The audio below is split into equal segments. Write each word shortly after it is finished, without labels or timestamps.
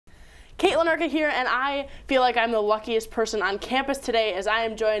Kaitlin Urka here, and I feel like I'm the luckiest person on campus today as I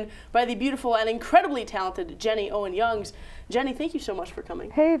am joined by the beautiful and incredibly talented Jenny Owen Youngs. Jenny, thank you so much for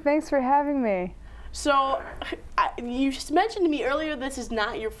coming. Hey, thanks for having me. So, you mentioned to me earlier this is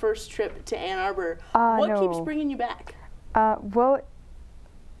not your first trip to Ann Arbor. What no. keeps bringing you back? Well,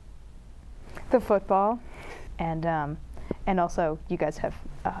 the football, and also you guys have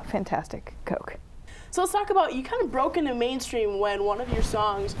fantastic Coke. So let's talk about, you kind of broke into mainstream when one of your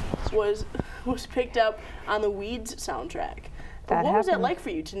songs was picked up on the Weeds soundtrack. What was that like for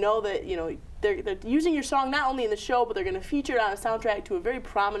you to know that, you know, they're using your song not only in the show, but they're going to feature it on a soundtrack to a very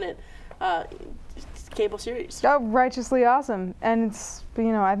prominent cable series? Oh, righteously awesome. And it's,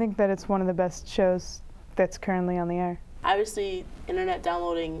 you know, I think that it's one of the best shows that's currently on the air. Obviously, internet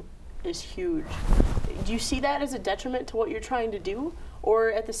downloading is huge. Do you see that as a detriment to what you're trying to do?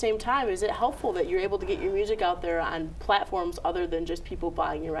 Or at the same time, is it helpful that you're able to get your music out there on platforms other than just people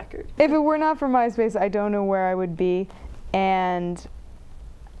buying your record? If it were not for MySpace, I don't know where I would be. And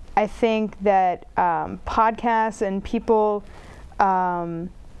I think that podcasts and people emailing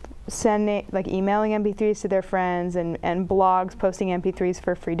MP3s to their friends and blogs posting MP3s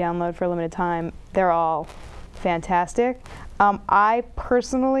for free download for a limited time, they're all fantastic. I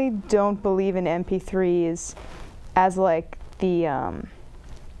personally don't believe in MP3s as like the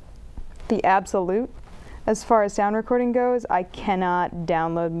absolute as far as sound recording goes. I cannot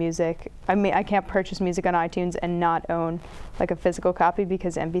download music. I mean, I can't purchase music on iTunes and not own like a physical copy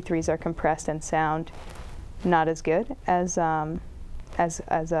because MP3s are compressed and sound not as good as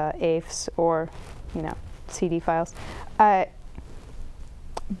AIFs or, you know, CD files. But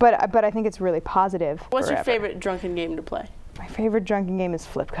I think it's really positive. What's your favorite drunken game to play? My favorite drunken game is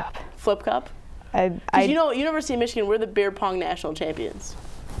Flip Cup. Flip Cup? Because you know, University of Michigan, we're the beer pong national champions.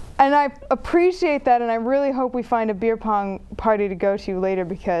 And I appreciate that, and I really hope we find a beer pong party to go to later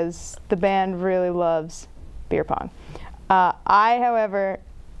because the band really loves beer pong. I, however,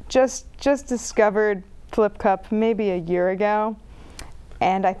 just discovered Flip Cup maybe a year ago,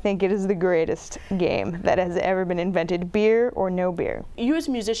 and I think it is the greatest game that has ever been invented, beer or no beer. You as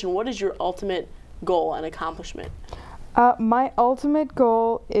a musician, what is your ultimate goal and accomplishment? My ultimate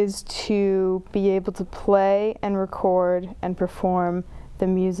goal is to be able to play and record and perform the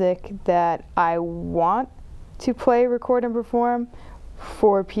music that I want to play, record, and perform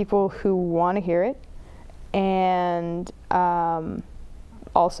for people who want to hear it, and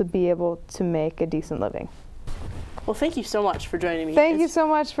also be able to make a decent living. Well, thank you so much for joining me. Thank you so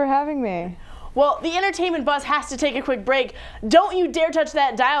much for having me. Well, the entertainment buzz has to take a quick break. Don't you dare touch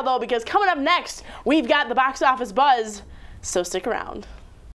that dial, though, because coming up next, we've got the box office buzz, so stick around.